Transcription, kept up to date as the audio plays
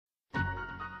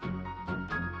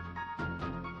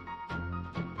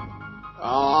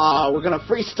We're gonna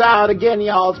freestyle it again,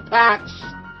 y'all. It's PAX.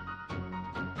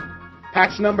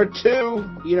 PAX number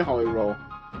 2. You know how we roll.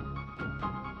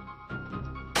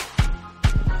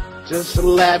 Just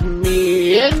let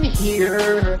me in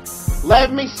here.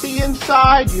 Let me see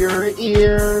inside your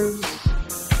ears.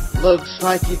 Looks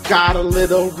like you got a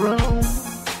little room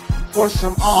for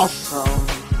some awesome.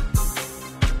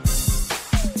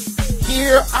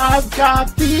 Here I've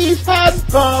got these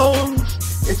headphones.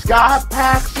 It's got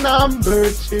PAX number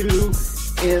 2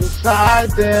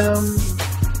 inside them.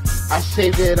 I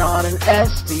saved it on an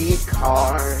SD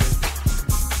card.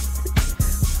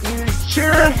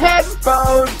 Future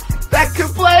headphones that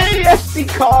could play SD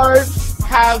cards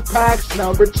have PAX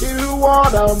number 2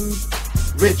 on them.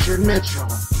 Richard Mitchell,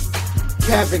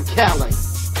 Kevin Kelly,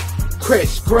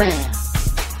 Chris Graham,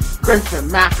 Griffin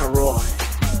McElroy.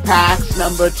 PAX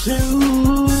number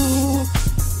 2.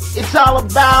 It's all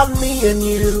about me and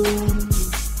you.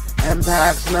 And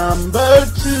PAX number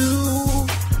 2.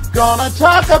 Gonna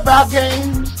talk about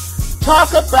games,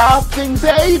 talk about things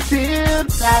they did.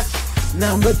 PAX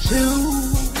number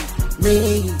 2.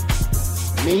 Me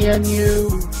and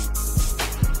you.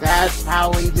 That's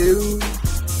how we do.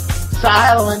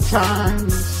 Silent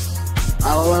times,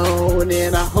 alone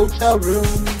in a hotel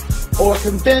room or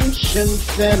convention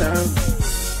center.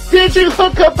 Did you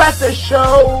hook up at the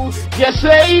show? Yes,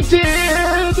 they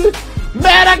did.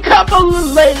 Met a couple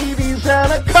of ladies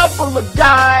and a couple of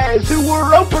guys who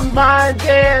were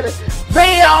open-minded.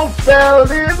 They all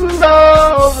fell in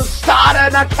love,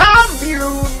 started a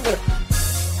commune,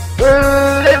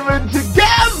 living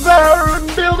together and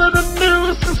building a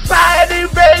new society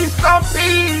based on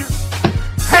peace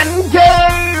and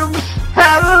games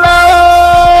and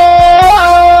love.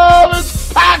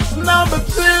 It's PAX number 2.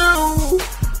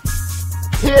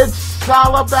 It's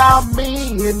all about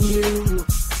me and you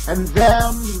and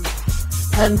them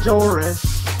and Doris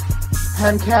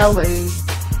and Kelly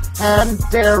and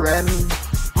Darren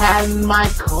and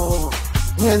Michael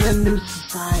in a new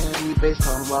society based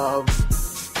on love.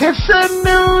 It's a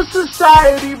new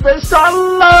society based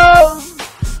on love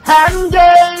and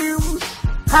games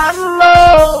and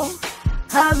love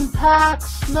and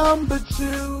PAX number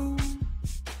 2.